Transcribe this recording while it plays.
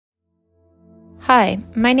Hi,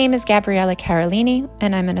 my name is Gabriella Carolini,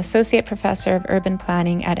 and I'm an Associate Professor of Urban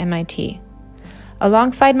Planning at MIT.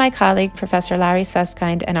 Alongside my colleague, Professor Larry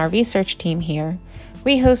Susskind, and our research team here,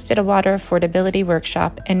 we hosted a water affordability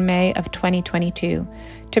workshop in May of 2022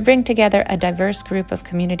 to bring together a diverse group of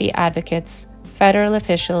community advocates, federal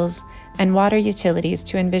officials, and water utilities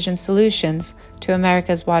to envision solutions to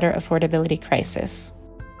America's water affordability crisis.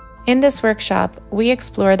 In this workshop, we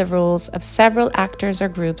explore the roles of several actors or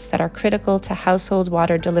groups that are critical to household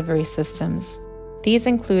water delivery systems. These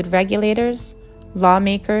include regulators,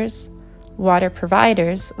 lawmakers, water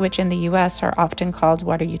providers, which in the U.S. are often called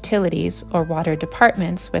water utilities or water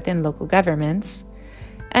departments within local governments,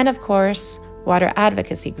 and of course, water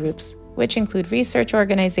advocacy groups, which include research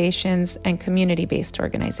organizations and community-based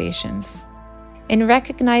organizations. In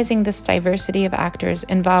recognizing this diversity of actors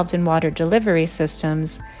involved in water delivery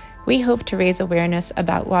systems, we hope to raise awareness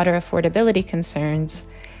about water affordability concerns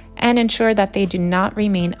and ensure that they do not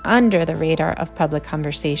remain under the radar of public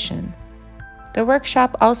conversation. The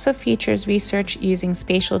workshop also features research using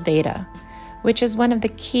spatial data, which is one of the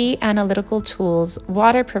key analytical tools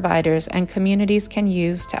water providers and communities can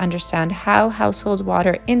use to understand how household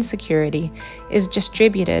water insecurity is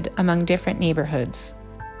distributed among different neighborhoods.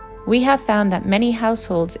 We have found that many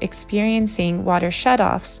households experiencing water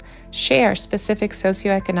shutoffs share specific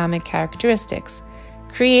socioeconomic characteristics,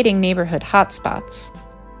 creating neighborhood hotspots.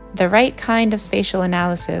 The right kind of spatial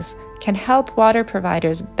analysis can help water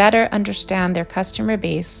providers better understand their customer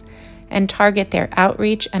base and target their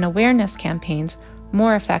outreach and awareness campaigns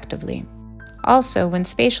more effectively. Also, when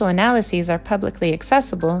spatial analyses are publicly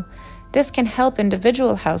accessible, this can help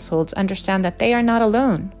individual households understand that they are not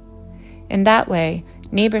alone. In that way,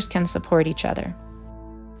 neighbors can support each other.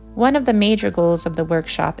 One of the major goals of the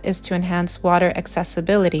workshop is to enhance water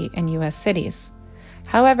accessibility in U.S. cities.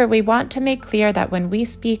 However, we want to make clear that when we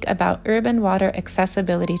speak about urban water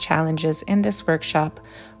accessibility challenges in this workshop,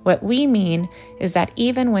 what we mean is that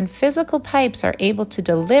even when physical pipes are able to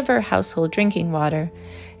deliver household drinking water,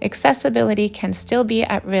 accessibility can still be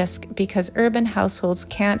at risk because urban households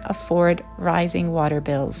can't afford rising water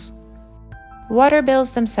bills. Water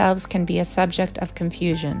bills themselves can be a subject of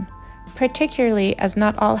confusion, particularly as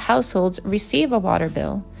not all households receive a water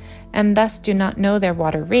bill and thus do not know their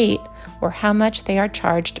water rate or how much they are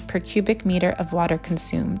charged per cubic meter of water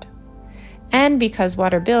consumed, and because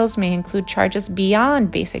water bills may include charges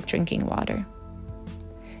beyond basic drinking water.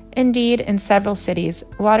 Indeed, in several cities,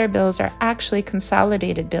 water bills are actually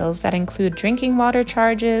consolidated bills that include drinking water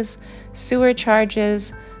charges, sewer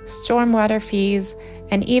charges, stormwater fees,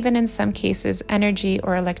 and even in some cases, energy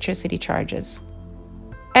or electricity charges.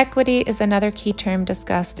 Equity is another key term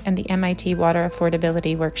discussed in the MIT Water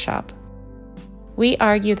Affordability Workshop. We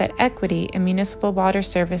argue that equity in municipal water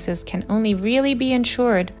services can only really be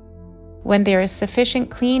ensured when there is sufficient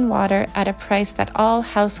clean water at a price that all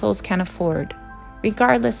households can afford,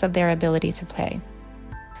 regardless of their ability to pay.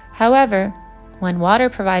 However, when water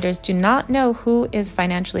providers do not know who is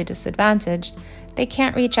financially disadvantaged, they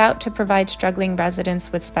can't reach out to provide struggling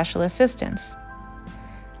residents with special assistance.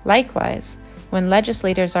 Likewise, when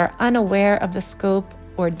legislators are unaware of the scope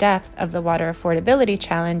or depth of the water affordability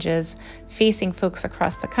challenges facing folks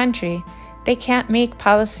across the country, they can't make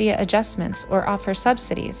policy adjustments or offer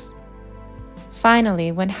subsidies.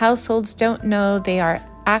 Finally, when households don't know they are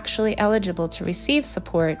actually eligible to receive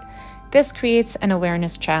support, this creates an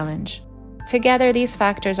awareness challenge. Together, these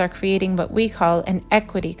factors are creating what we call an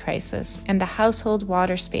equity crisis in the household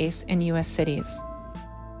water space in U.S. cities.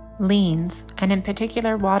 Liens, and in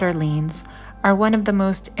particular water liens, are one of the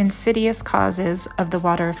most insidious causes of the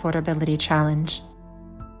water affordability challenge.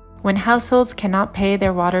 When households cannot pay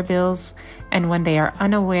their water bills, and when they are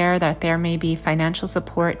unaware that there may be financial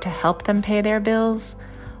support to help them pay their bills,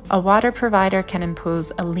 a water provider can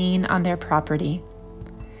impose a lien on their property.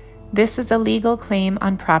 This is a legal claim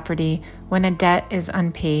on property when a debt is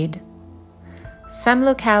unpaid. Some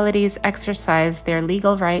localities exercise their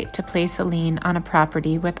legal right to place a lien on a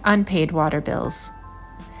property with unpaid water bills.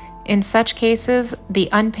 In such cases, the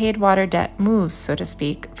unpaid water debt moves, so to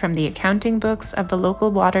speak, from the accounting books of the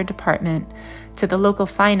local water department to the local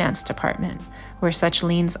finance department, where such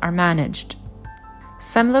liens are managed.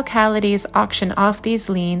 Some localities auction off these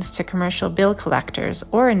liens to commercial bill collectors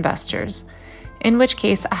or investors, in which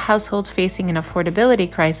case a household facing an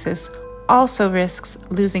affordability crisis also risks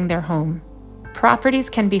losing their home. Properties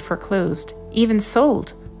can be foreclosed, even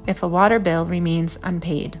sold, if a water bill remains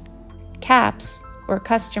unpaid. CAPS, or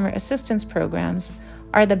customer assistance programs,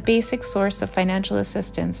 are the basic source of financial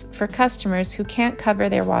assistance for customers who can't cover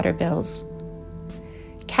their water bills.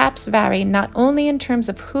 Caps vary not only in terms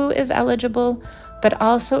of who is eligible, but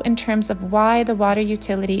also in terms of why the water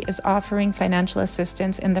utility is offering financial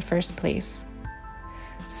assistance in the first place.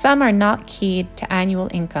 Some are not keyed to annual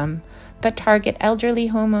income, but target elderly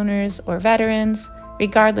homeowners or veterans,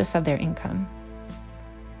 regardless of their income.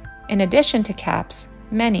 In addition to caps,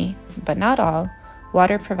 many, but not all,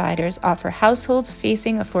 water providers offer households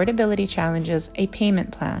facing affordability challenges a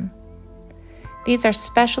payment plan. These are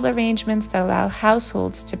special arrangements that allow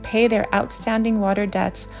households to pay their outstanding water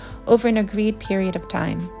debts over an agreed period of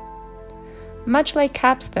time. Much like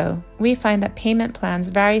caps, though, we find that payment plans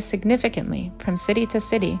vary significantly from city to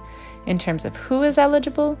city in terms of who is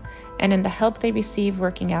eligible and in the help they receive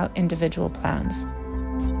working out individual plans.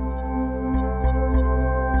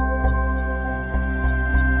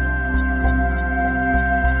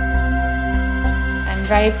 I'm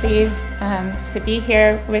very pleased to be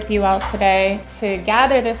here with you all today to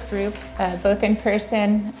gather this group both in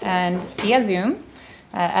person and via Zoom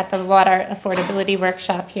at the Water Affordability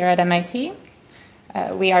Workshop here at MIT.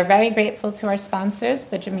 We are very grateful to our sponsors,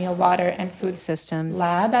 the Jameel Water and Food Systems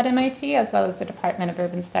Lab at MIT, as well as the Department of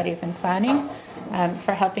Urban Studies and Planning,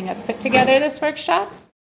 for helping us put together this workshop.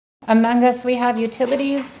 Among us, we have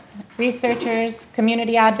utilities, researchers,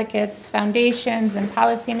 community advocates, foundations, and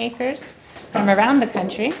policymakers from around the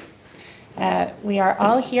country. We are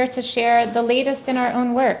all here to share the latest in our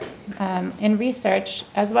own work in research,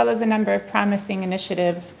 as well as a number of promising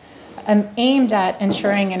initiatives aimed at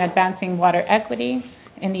ensuring and advancing water equity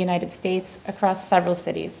in the United States across several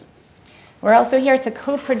cities. We're also here to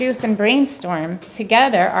co-produce and brainstorm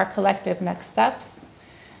together our collective next steps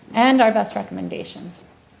and our best recommendations.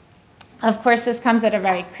 Of course, this comes at a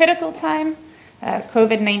very critical time.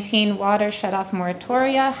 COVID-19 water shutoff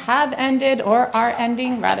moratoria have ended or are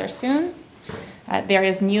ending rather soon. There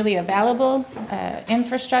is newly available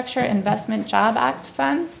Infrastructure Investment Job Act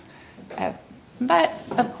funds. But,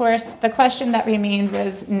 of course, the question that remains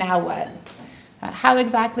is, now what? How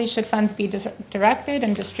exactly should funds be directed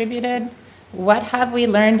and distributed? What have we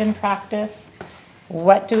learned in practice?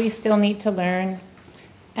 What do we still need to learn?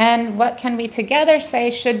 And what can we together say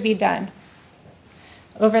should be done?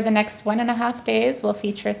 Over the next 1.5 days, we'll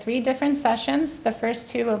feature 3 different sessions. The first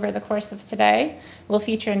 2 over the course of today will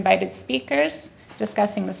feature invited speakers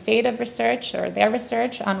discussing the state of research or their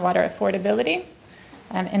research on water affordability.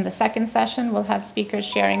 In the second session, we'll have speakers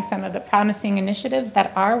sharing some of the promising initiatives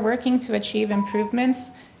that are working to achieve improvements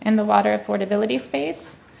in the water affordability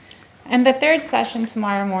space. And the third session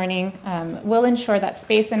tomorrow morning will ensure that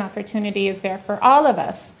space and opportunity is there for all of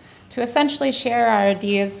us to essentially share our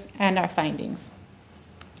ideas and our findings.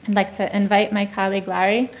 I'd like to invite my colleague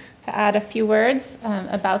Larry to add a few words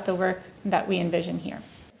about the work that we envision here.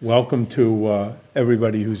 Welcome to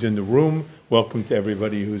everybody who's in the room. Welcome to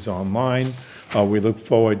everybody who's online. We look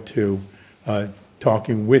forward to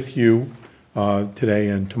talking with you today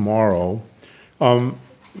and tomorrow.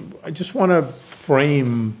 I just want to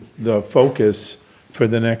frame the focus for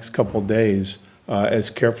the next couple days as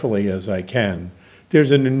carefully as I can. There's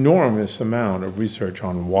an enormous amount of research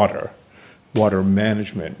on water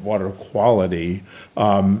management, water quality,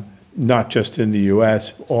 not just in the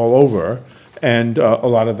U.S., all over. And a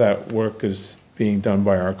lot of that work is being done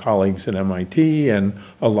by our colleagues at MIT, and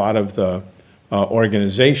a lot of the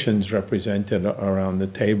organizations represented around the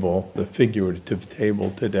table, the figurative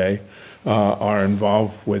table today, are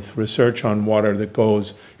involved with research on water that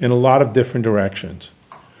goes in a lot of different directions.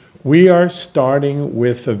 We are starting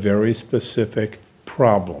with a very specific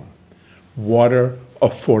problem: water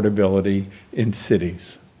affordability in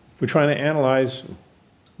cities. We're trying to analyze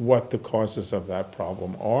what the causes of that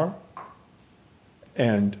problem are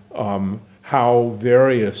and how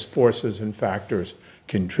various forces and factors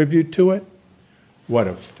contribute to it, what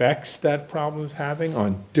effects that problem is having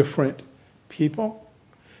on different people,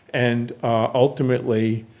 and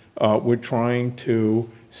ultimately we're trying to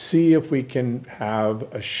see if we can have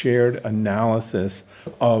a shared analysis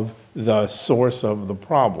of the source of the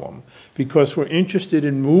problem, because we're interested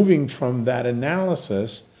in moving from that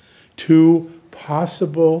analysis to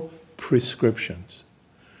possible prescriptions.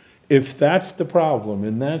 If that's the problem,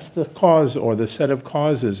 and that's the cause or the set of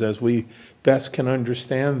causes as we best can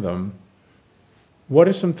understand them, what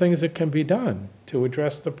are some things that can be done to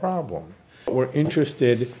address the problem? We're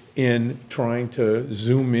interested in trying to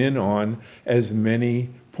zoom in on as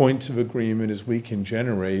many points of agreement as we can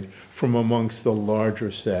generate from amongst the larger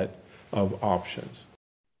set of options.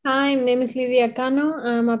 Hi, my name is Lydia Cano.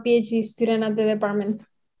 I'm a PhD student at the department.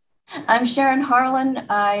 I'm Sharon Harlan.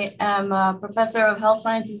 I am a professor of health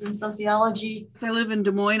sciences and sociology. I live in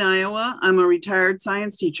Des Moines, Iowa. I'm a retired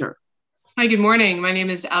science teacher. Hi, good morning. My name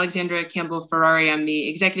is Alexandra Campbell-Ferrari. I'm the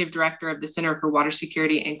Executive Director of the Center for Water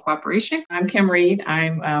Security and Cooperation. I'm Kim Reed.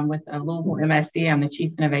 I'm with Louisville MSD. I'm the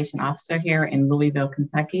Chief Innovation Officer here in Louisville,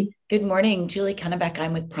 Kentucky. Good morning, Julie Kennebeck.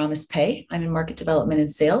 I'm with Promise Pay. I'm in Market Development and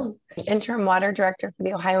Sales. Interim Water Director for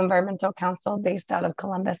the Ohio Environmental Council based out of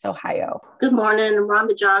Columbus, Ohio. Good morning, I'm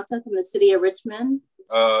Rhonda Johnson from the City of Richmond.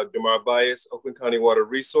 Demar Bias, Oakland County Water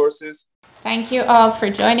Resources. Thank you all for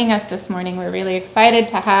joining us this morning. We're really excited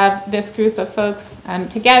to have this group of folks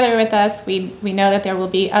together with us. We know that there will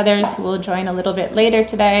be others who will join a little bit later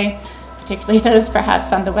today, particularly those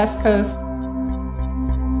perhaps on the West Coast.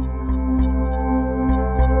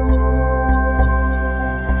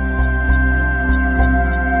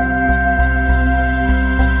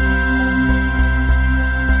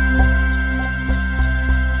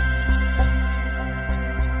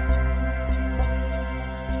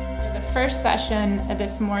 First session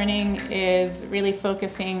this morning is really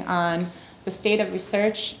focusing on the state of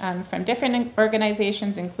research from different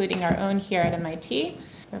organizations, including our own here at MIT.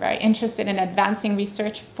 We're very interested in advancing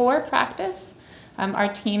research for practice.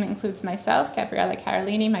 Our team includes myself, Gabriella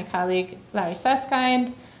Carolini, my colleague Larry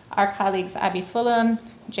Susskind, our colleagues Abby Fulham,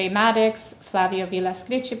 Jay Maddox, Flavio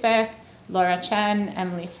Villas-Gricipek, Laura Chen,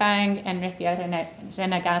 Emily Fang, and Nritya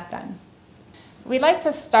Renagatan. We'd like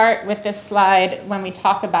to start with this slide when we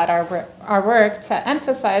talk about our work to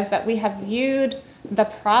emphasize that we have viewed the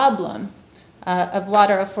problem of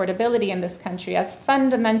water affordability in this country as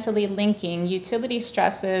fundamentally linking utility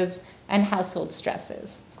stresses and household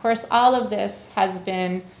stresses. Of course, all of this has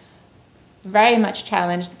been very much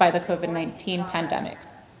challenged by the COVID-19 pandemic.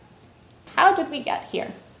 How did we get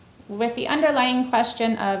here? With the underlying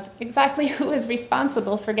question of exactly who is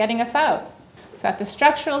responsible for getting us out. So at the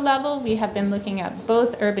structural level, we have been looking at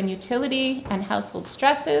both urban utility and household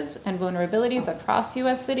stresses and vulnerabilities across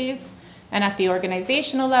U.S. cities. And at the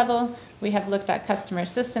organizational level, we have looked at customer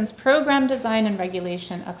assistance program design and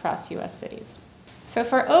regulation across U.S. cities. So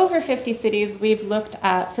for over 50 cities, we've looked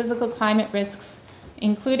at physical climate risks,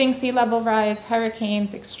 including sea level rise,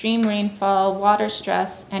 hurricanes, extreme rainfall, water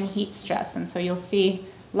stress, and heat stress. And so you'll see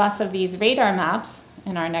lots of these radar maps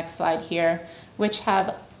in our next slide here, which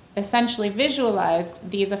have essentially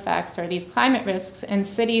visualized these effects or these climate risks in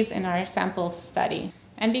cities in our sample study.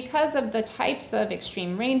 And because of the types of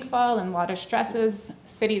extreme rainfall and water stresses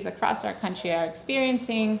cities across our country are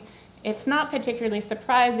experiencing, it's not particularly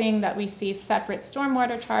surprising that we see separate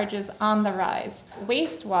stormwater charges on the rise.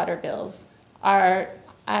 Wastewater bills are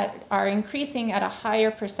increasing at a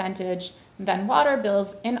higher percentage than water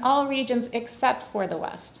bills in all regions except for the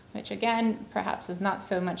West, which again, perhaps is not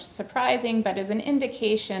so much surprising, but is an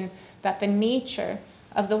indication that the nature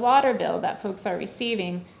of the water bill that folks are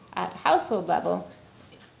receiving at household level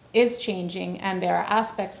is changing, and there are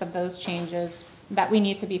aspects of those changes that we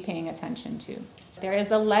need to be paying attention to. There is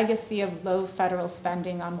a legacy of low federal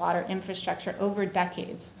spending on water infrastructure over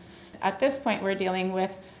decades. At this point, we're dealing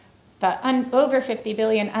with the over $50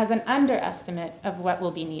 billion as an underestimate of what will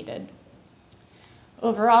be needed.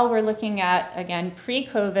 Overall, we're looking at, again,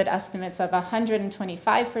 pre-COVID estimates of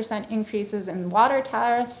 125% increases in water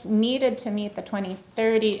tariffs needed to meet the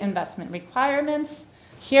 2030 investment requirements.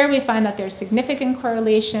 Here we find that there's significant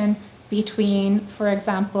correlation between, for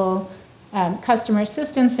example, customer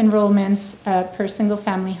assistance enrollments per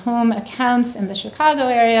single-family home accounts in the Chicago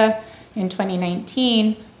area in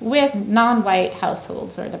 2019 with non-white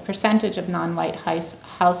households, or the percentage of non-white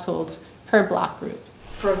households per block group.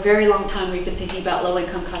 For a very long time, we've been thinking about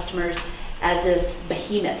low-income customers as this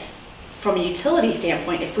behemoth. From a utility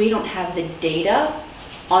standpoint, if we don't have the data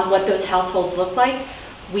on what those households look like,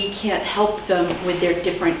 we can't help them with their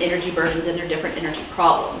different energy burdens and their different energy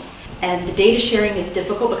problems. And the data sharing is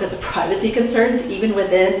difficult because of privacy concerns, even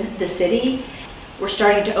within the city. We're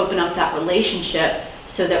starting to open up that relationship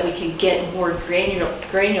so that we can get more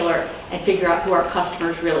granular and figure out who our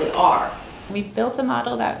customers really are. We've built a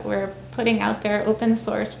model that we're putting out there open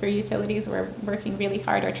source for utilities. We're working really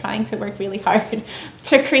hard, or trying to work really hard,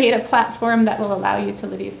 to create a platform that will allow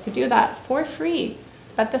utilities to do that for free.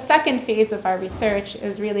 But the second phase of our research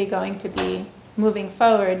is really going to be moving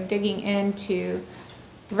forward, digging into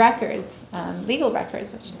records, legal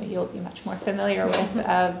records, which you'll be much more familiar with,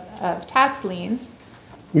 of tax liens.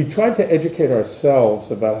 We tried to educate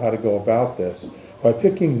ourselves about how to go about this by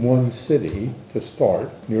picking one city to start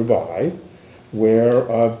nearby where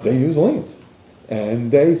they use liens and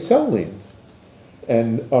they sell liens.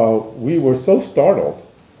 And we were so startled,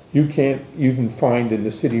 you can't even find in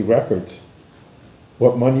the city records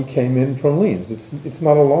what money came in from liens. It's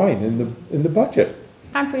not a line in the budget.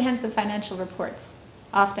 Comprehensive financial reports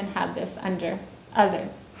often have this under other.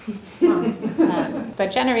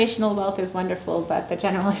 But generational wealth is wonderful, but the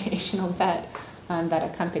generational debt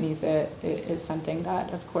that accompanies it is something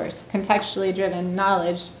that, of course, contextually driven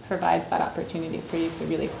knowledge provides that opportunity for you to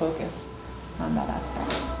really focus on that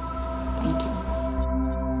aspect. Thank you.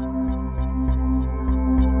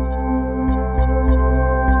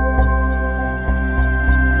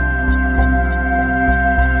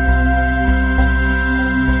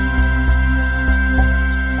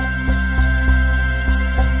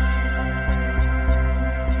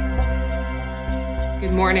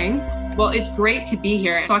 Good morning. Well, it's great to be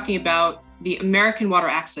here talking about the American Water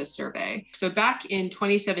Access Survey. So back in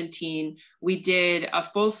 2017, we did a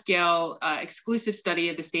full-scale exclusive study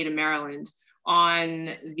of the state of Maryland on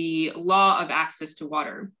the law of access to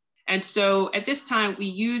water. And so at this time, we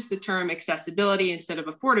used the term accessibility instead of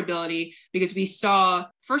affordability because we saw,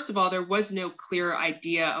 first of all, there was no clear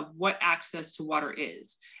idea of what access to water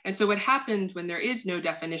is. And so what happens when there is no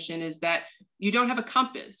definition is that you don't have a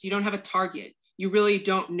compass, you don't have a target. You really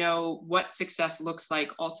don't know what success looks like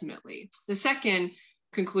ultimately. The second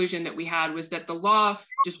conclusion that we had was that the law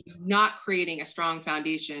just was not creating a strong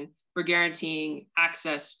foundation for guaranteeing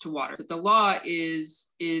access to water. That the law is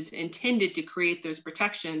intended to create those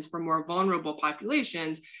protections for more vulnerable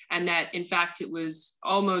populations, and that in fact it was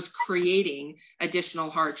almost creating additional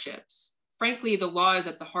hardships. Frankly, the law is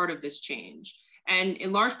at the heart of this change. And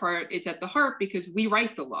in large part, it's at the heart because we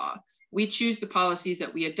write the law. We choose the policies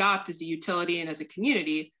that we adopt as a utility and as a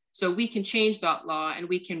community, so we can change that law and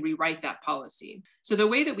we can rewrite that policy. So the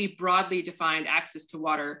way that we broadly defined access to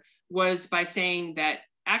water was by saying that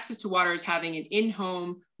access to water is having an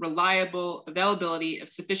in-home, reliable availability of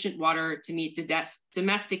sufficient water to meet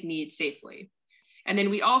domestic needs safely. And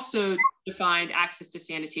then we also defined access to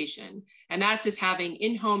sanitation, and that's as having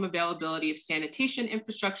in-home availability of sanitation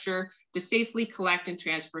infrastructure to safely collect and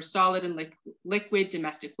transfer solid and liquid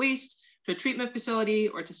domestic waste to a treatment facility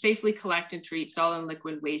or to safely collect and treat solid and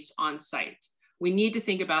liquid waste on site. We need to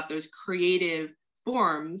think about those creative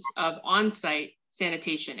forms of on-site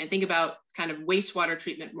sanitation and think about kind of wastewater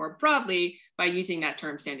treatment more broadly by using that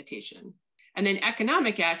term sanitation. And then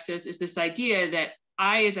economic access is this idea that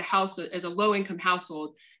I, as a low-income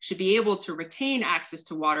household, should be able to retain access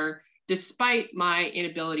to water despite my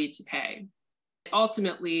inability to pay.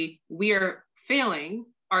 Ultimately, we are failing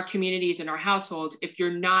our communities and our households if you're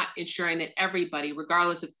not ensuring that everybody,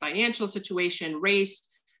 regardless of financial situation, race,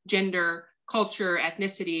 gender, culture,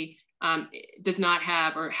 ethnicity, does not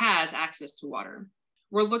have or has access to water.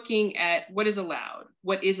 We're looking at what is allowed,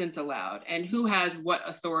 what isn't allowed, and who has what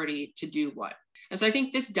authority to do what. And so I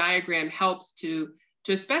think this diagram helps to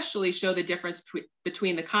especially show the difference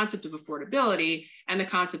between the concept of affordability and the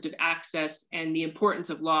concept of access and the importance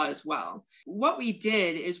of law as well. What we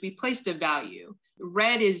did is we placed a value.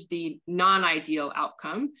 Red is the non-ideal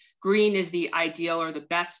outcome. Green is the ideal or the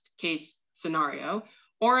best case scenario.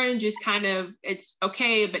 Orange is kind of, it's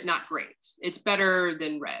okay, but not great. It's better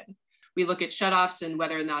than red. We look at shutoffs and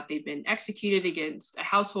whether or not they've been executed against a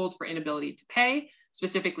household for inability to pay,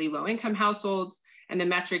 specifically low-income households. And the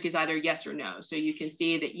metric is either yes or no. So you can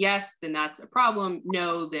see that yes, then that's a problem.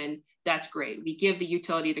 No, then that's great. We give the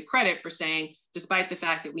utility the credit for saying, despite the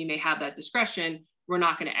fact that we may have that discretion, we're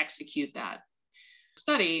not going to execute that.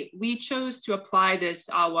 Study, we chose to apply this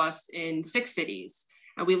AWAS in 6 cities.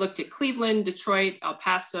 And we looked at Cleveland, Detroit, El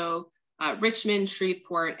Paso, Richmond,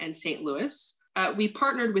 Shreveport, and St. Louis. We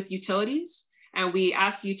partnered with utilities and we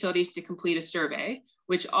asked utilities to complete a survey,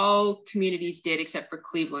 which all communities did except for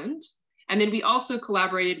Cleveland. And then we also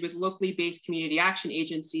collaborated with locally based community action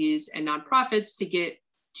agencies and nonprofits to get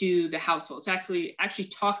to the households, actually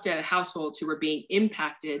talk to households who were being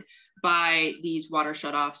impacted by these water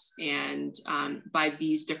shutoffs and by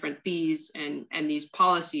these different fees and these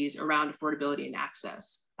policies around affordability and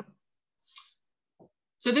access.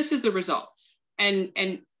 So this is the results.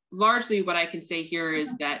 And largely what I can say here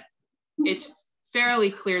is that it's fairly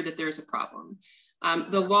clear that there's a problem.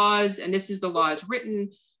 The laws, and this is the law as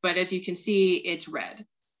written, but as you can see, it's red.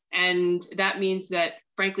 And that means that,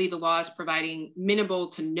 frankly, the law is providing minimal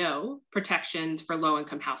to no protections for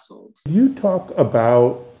low-income households. You talk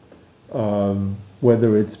about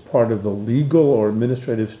whether it's part of the legal or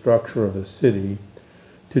administrative structure of a city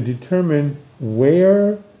to determine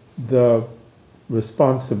where the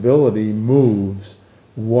responsibility moves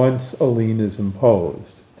once a lien is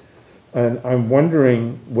imposed. And I'm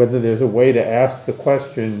wondering whether there's a way to ask the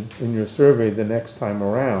question in your survey the next time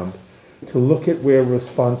around to look at where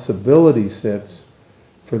responsibility sits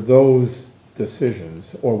for those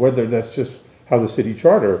decisions, or whether that's just how the city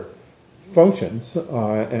charter functions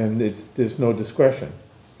and there's no discretion.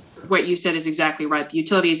 what you said is exactly right. The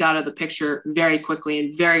utility is out of the picture very quickly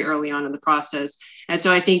and very early on in the process. And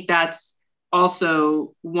so I think that's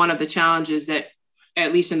also one of the challenges that,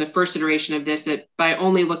 at least in the first iteration of this, that by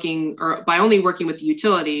only working with the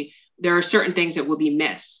utility, there are certain things that will be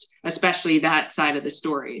missed, especially that side of the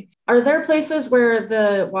story. Are there places where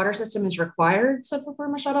the water system is required to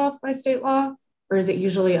perform a shutoff by state law, or is it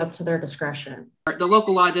usually up to their discretion? The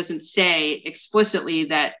local law doesn't say explicitly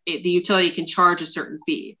that the utility can charge a certain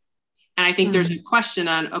fee. And I think there's a question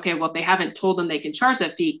on, okay, well, if they haven't told them they can charge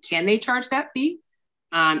that fee, can they charge that fee?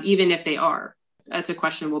 Even if they are? That's a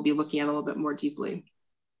question we'll be looking at a little bit more deeply.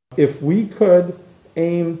 If we could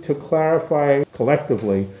aim to clarify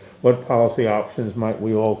collectively what policy options might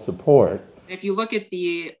we all support. If you look at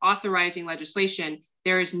the authorizing legislation,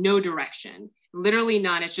 there is no direction, literally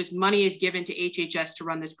none. It's just money is given to HHS to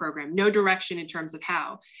run this program. No direction in terms of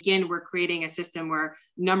how. Again, we're creating a system where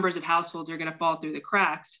numbers of households are going to fall through the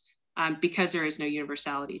cracks because there is no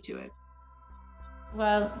universality to it.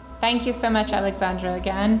 Well, thank you so much, Alexandra,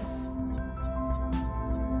 again.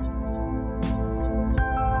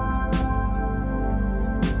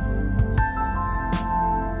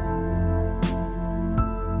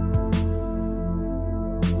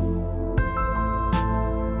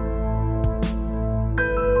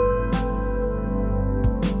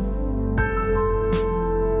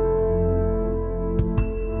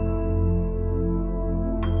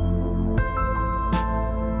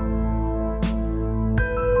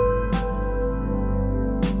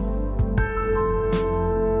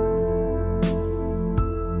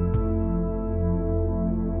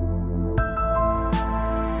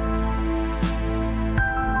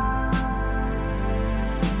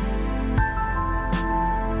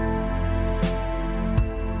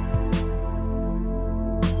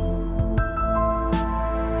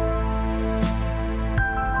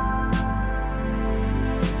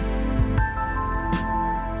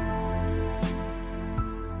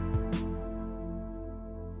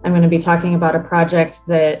 I'm going to be talking about a project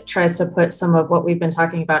that tries to put some of what we've been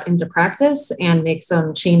talking about into practice and make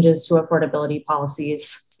some changes to affordability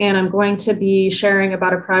policies. And I'm going to be sharing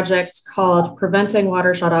about a project called Preventing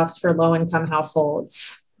Water Shutoffs for Low-Income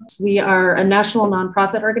Households. We are a national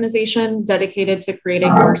nonprofit organization dedicated to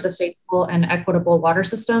creating more sustainable and equitable water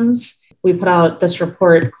systems. We put out this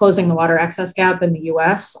report, Closing the Water Access Gap in the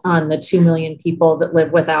US, on the 2 million people that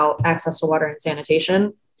live without access to water and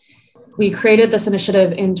sanitation. We created this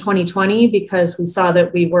initiative in 2020 because we saw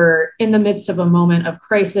that we were in the midst of a moment of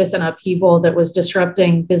crisis and upheaval that was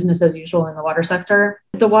disrupting business as usual in the water sector.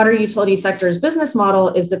 The water utility sector's business model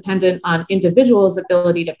is dependent on individuals'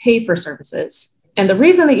 ability to pay for services. And the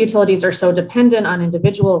reason that utilities are so dependent on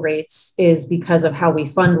individual rates is because of how we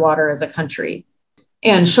fund water as a country.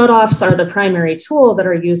 And shutoffs are the primary tool that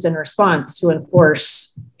are used in response to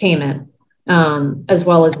enforce payment, as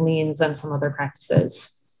well as liens and some other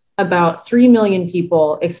practices. About 3 million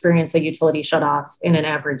people experience a utility shutoff in an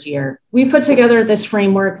average year. We put together this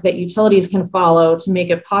framework that utilities can follow to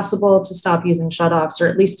make it possible to stop using shutoffs, or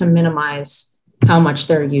at least to minimize how much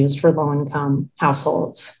they're used for low-income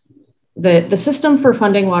households. The system for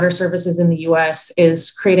funding water services in the US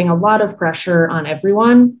is creating a lot of pressure on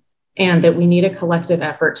everyone, and that we need a collective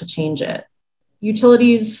effort to change it.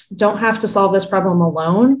 Utilities don't have to solve this problem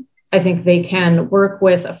alone. I think they can work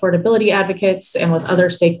with affordability advocates and with other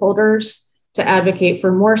stakeholders to advocate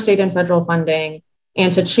for more state and federal funding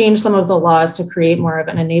and to change some of the laws to create more of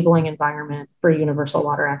an enabling environment for universal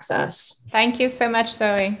water access. Thank you so much,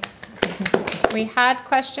 Zoe. We had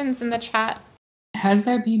questions in the chat. Has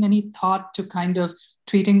there been any thought to kind of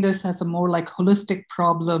treating this as a more like holistic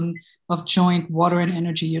problem of joint water and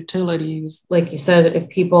energy utilities? Like you said, if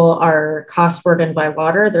people are cost burdened by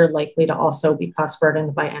water, they're likely to also be cost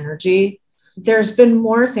burdened by energy. There's been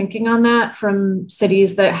more thinking on that from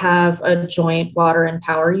cities that have a joint water and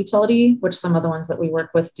power utility, which some of the ones that we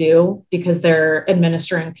work with do, because they're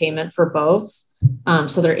administering payment for both.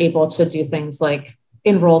 So they're able to do things like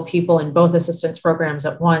enroll people in both assistance programs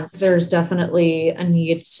at once. There's definitely a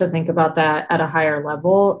need to think about that at a higher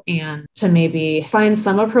level and to maybe find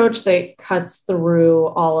some approach that cuts through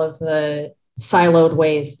all of the siloed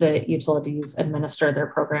ways that utilities administer their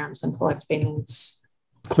programs and collect payments.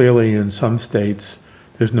 Clearly, in some states,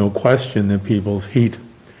 there's no question that people's heat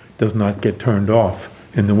does not get turned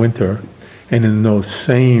off in the winter. And in those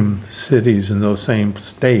same cities, in those same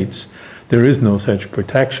states, there is no such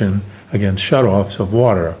protection against shutoffs of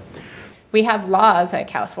water. We have laws at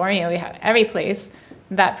California, we have every place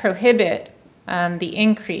that prohibit the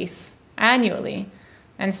increase annually.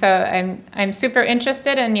 And so I'm super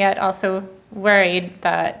interested and yet also worried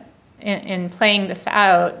that in playing this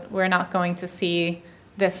out, we're not going to see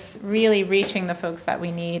this really reaching the folks that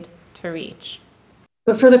we need to reach.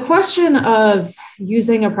 But for the question of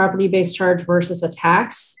using a property-based charge versus a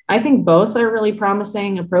tax, I think both are really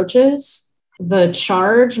promising approaches. The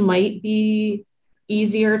charge might be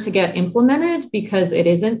easier to get implemented because it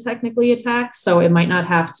isn't technically a tax, so it might not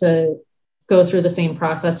have to go through the same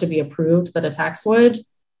process to be approved that a tax would.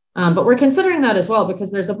 But we're considering that as well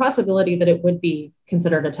because there's a possibility that it would be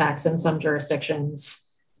considered a tax in some jurisdictions.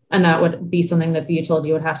 And that would be something that the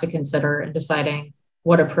utility would have to consider in deciding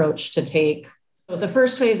what approach to take. So the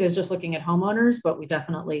first phase is just looking at homeowners, but we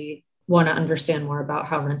definitely want to understand more about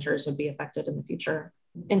how renters would be affected in the future.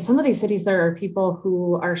 In some of these cities, there are people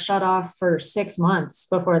who are shut off for 6 months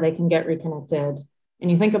before they can get reconnected.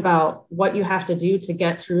 And you think about what you have to do to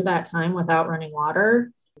get through that time without running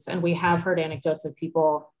water. And we have heard anecdotes of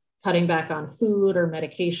people cutting back on food or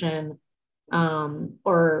medication,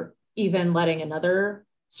 or even letting another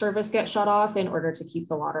service get shut off in order to keep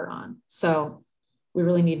the water on. So we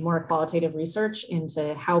really need more qualitative research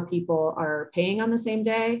into how people are paying on the same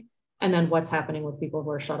day, and then what's happening with people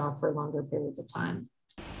who are shut off for longer periods of time.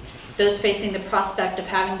 Those facing the prospect of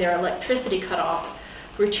having their electricity cut off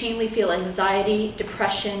routinely feel anxiety,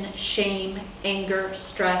 depression, shame, anger,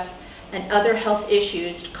 stress, and other health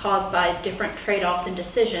issues caused by different trade-offs and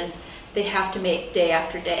decisions they have to make day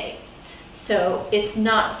after day. So it's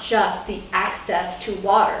not just the access to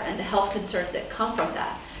water and the health concerns that come from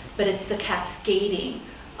that, but it's the cascading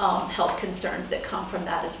health concerns that come from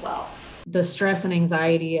that as well. The stress and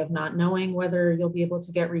anxiety of not knowing whether you'll be able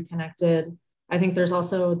to get reconnected. I think there's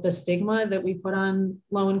also the stigma that we put on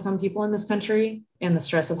low-income people in this country and the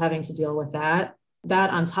stress of having to deal with that.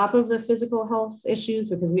 That on top of the physical health issues,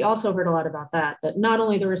 because we also heard a lot about that not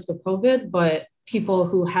only the risk of COVID, but people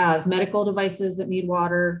who have medical devices that need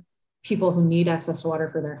water, people who need access to water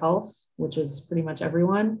for their health, which is pretty much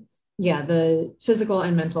everyone. Yeah, the physical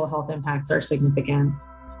and mental health impacts are significant.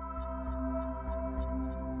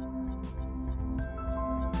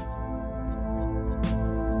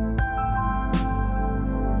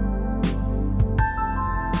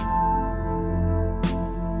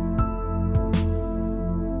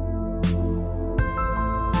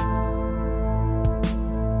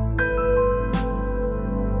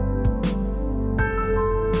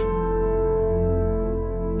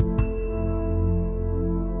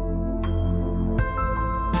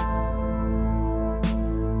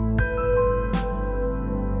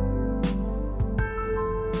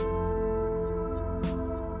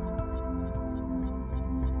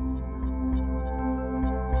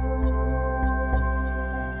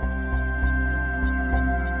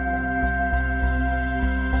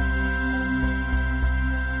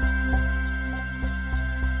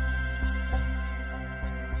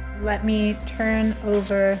 Let me turn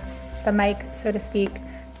over the mic, so to speak,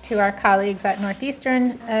 to our colleagues at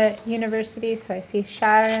Northeastern University. So I see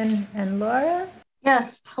Sharon and Laura.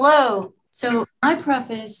 Yes, hello. So my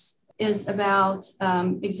preface is about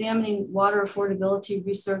examining water affordability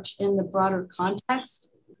research in the broader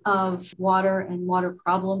context of water and water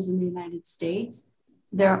problems in the United States.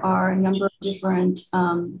 There are a number of different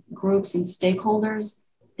groups and stakeholders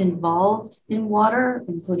involved in water,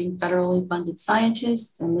 including federally funded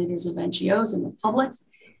scientists and leaders of NGOs and the public.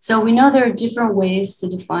 So we know there are different ways to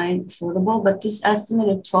define affordable, but this estimate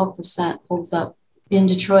of 12% holds up in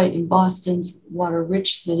Detroit and Boston's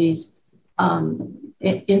water-rich cities.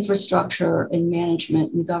 Infrastructure and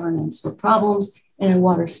management and governance were problems, and in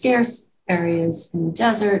water-scarce areas in the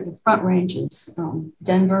desert, the Front Ranges,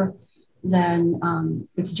 Denver, then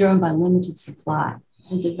it's driven by limited supply.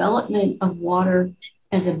 The development of water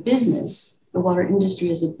as a business, the water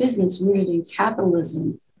industry as a business rooted in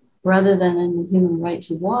capitalism rather than in the human right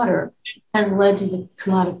to water, has led to the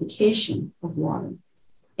commodification of water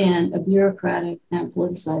and a bureaucratic and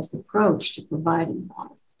politicized approach to providing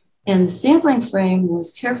water. And the sampling frame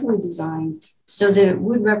was carefully designed so that it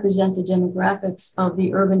would represent the demographics of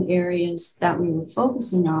the urban areas that we were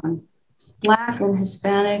focusing on. Black and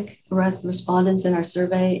Hispanic respondents in our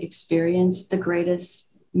survey experienced the greatest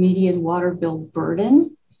median water bill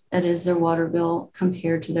burden, that is their water bill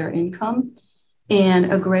compared to their income, and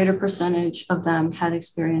a greater percentage of them had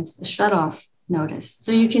experienced the shutoff notice.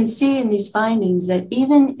 So you can see in these findings that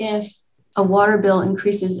even if a water bill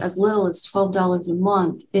increases as little as $12 a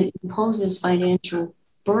month, it imposes financial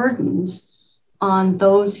burdens on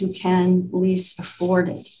those who can least afford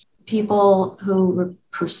it. People who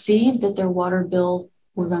perceived that their water bill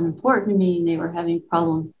was unimportant, meaning they were having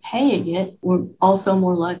problem paying it, were also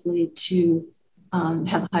more likely to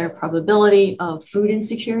have a higher probability of food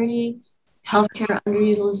insecurity, healthcare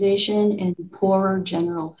underutilization, and poorer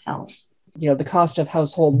general health. The cost of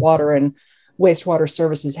household water and wastewater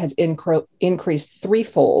services has increased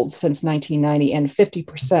threefold since 1990 and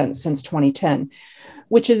 50% since 2010,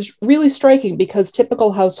 which is really striking because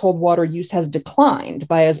typical household water use has declined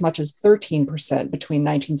by as much as 13% between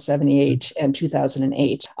 1978 and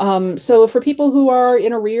 2008. So for people who are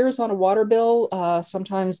in arrears on a water bill,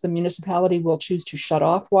 sometimes the municipality will choose to shut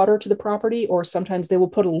off water to the property, or sometimes they will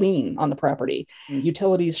put a lien on the property.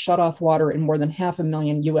 Utilities shut off water in more than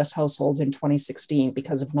 500,000 US households in 2016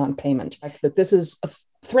 because of non-payment. That this is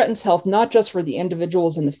threatens health not just for the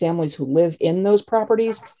individuals and the families who live in those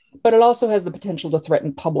properties, but it also has the potential to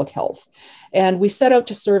threaten public health. And we set out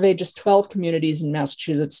to survey just 12 communities in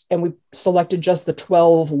Massachusetts, and we selected just the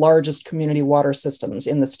 12 largest community water systems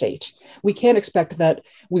in the state. We can't expect that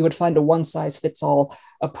we would find a one-size-fits-all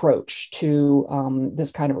approach to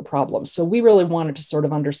this kind of a problem. So we really wanted to sort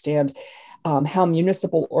of understand how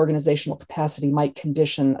municipal organizational capacity might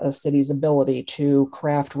condition a city's ability to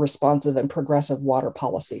craft responsive and progressive water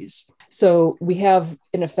policies. So we have,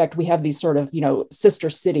 in effect, these sort of, sister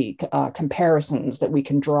city comparisons that we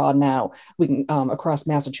can draw now across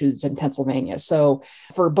Massachusetts and Pennsylvania. So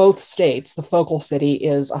for both states, the focal city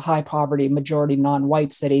is a high poverty, majority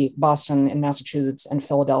non-white city, Boston in Massachusetts and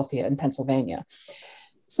Philadelphia in Pennsylvania.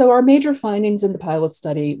 So our major findings in the pilot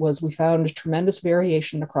study was we found tremendous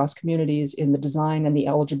variation across communities in the design and the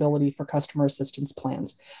eligibility for customer assistance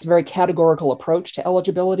plans. It's a very categorical approach to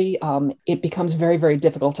eligibility. It becomes very, very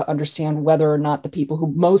difficult to understand whether or not the people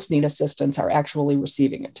who most need assistance are actually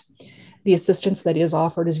receiving it. The assistance that is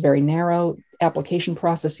offered is very narrow. Application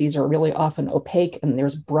processes are really often opaque, and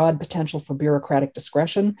there's broad potential for bureaucratic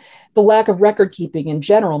discretion. The lack of record keeping in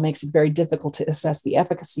general makes it very difficult to assess the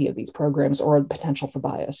efficacy of these programs or the potential for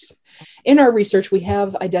bias. In our research, we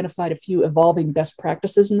have identified a few evolving best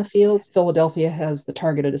practices in the field. Philadelphia has the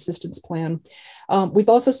targeted assistance plan. We've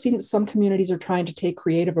also seen that some communities are trying to take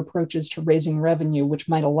creative approaches to raising revenue, which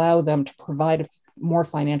might allow them to provide more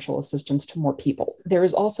financial assistance to more people. There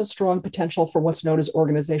is also strong potential for what's known as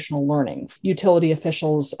organizational learning. Utility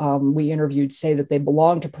officials we interviewed say that they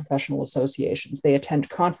belong to professional associations. They attend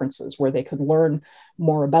conferences where they could learn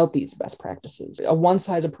more about these best practices. A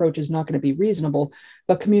one-size approach is not going to be reasonable,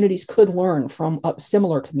 but communities could learn from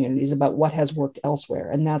similar communities about what has worked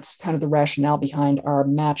elsewhere. And that's kind of the rationale behind our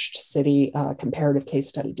matched city comparative case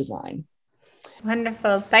study design.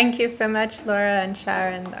 Wonderful. Thank you so much, Laura and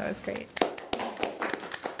Sharon. That was great.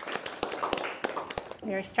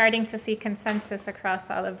 We're starting to see consensus across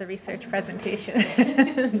all of the research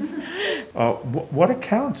presentations. What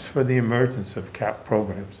accounts for the emergence of CAP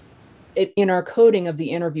programs? In our coding of the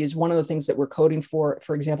interviews, one of the things that we're coding for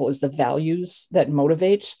example, is the values that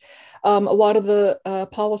motivate a lot of the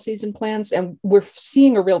policies and plans. And we're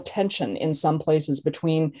seeing a real tension in some places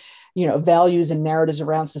between, values and narratives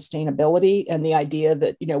around sustainability and the idea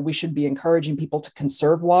that, we should be encouraging people to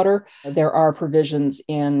conserve water. There are provisions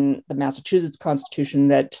in the Massachusetts Constitution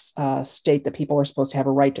that state that people are supposed to have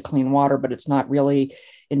a right to clean water, but it's not really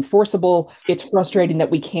enforceable. It's frustrating that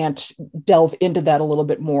we can't delve into that a little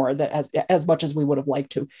bit more, that as much as we would have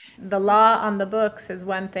liked to. The law on the books is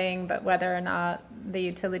one thing, but whether or not the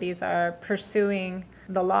utilities are pursuing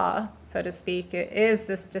the law, so to speak, it is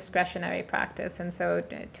this discretionary practice. And so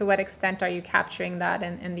to what extent are you capturing that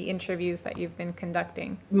in the interviews that you've been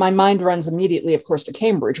conducting? My mind runs immediately, of course, to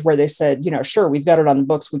Cambridge, where they said, sure, we've got it on the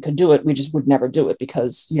books, we could do it, we just would never do it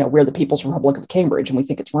because, we're the People's Republic of Cambridge and we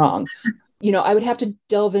think it's wrong. I would have to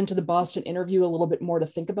delve into the Boston interview a little bit more to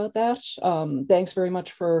think about that. Thanks very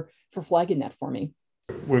much for flagging that for me.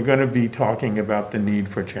 We're going to be talking about the need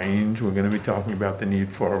for change. We're going to be talking about the need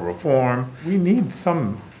for a reform. We need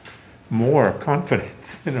some more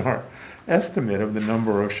confidence in our estimate of the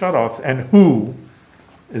number of shutoffs and who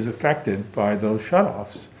is affected by those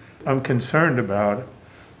shutoffs. I'm concerned about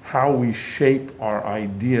how we shape our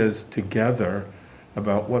ideas together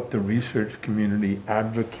about what the research community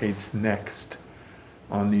advocates next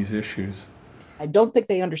on these issues. I don't think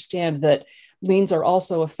they understand that liens are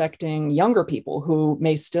also affecting younger people who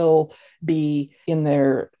may still be in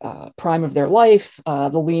their prime of their life. The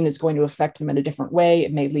lien is going to affect them in a different way.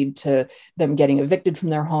 It may lead to them getting evicted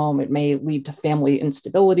from their home. It may lead to family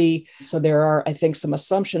instability. So there are, I think, some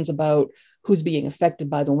assumptions about who's being affected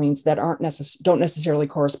by the liens that don't necessarily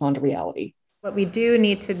correspond to reality. What we do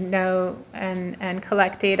need to know and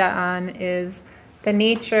collect data on is the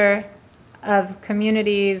nature of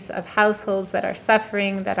communities, of households that are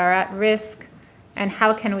suffering, that are at risk, and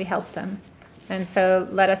how can we help them? And so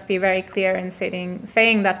let us be very clear in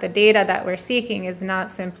saying that the data that we're seeking is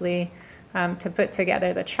not simply to put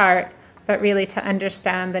together the chart, but really to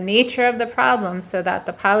understand the nature of the problem so that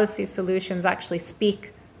the policy solutions actually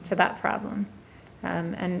speak to that problem.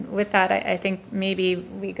 And with that, I think maybe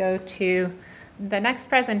we go to the next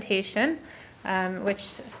presentation, which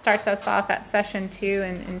starts us off at session 2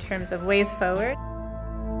 in terms of ways forward.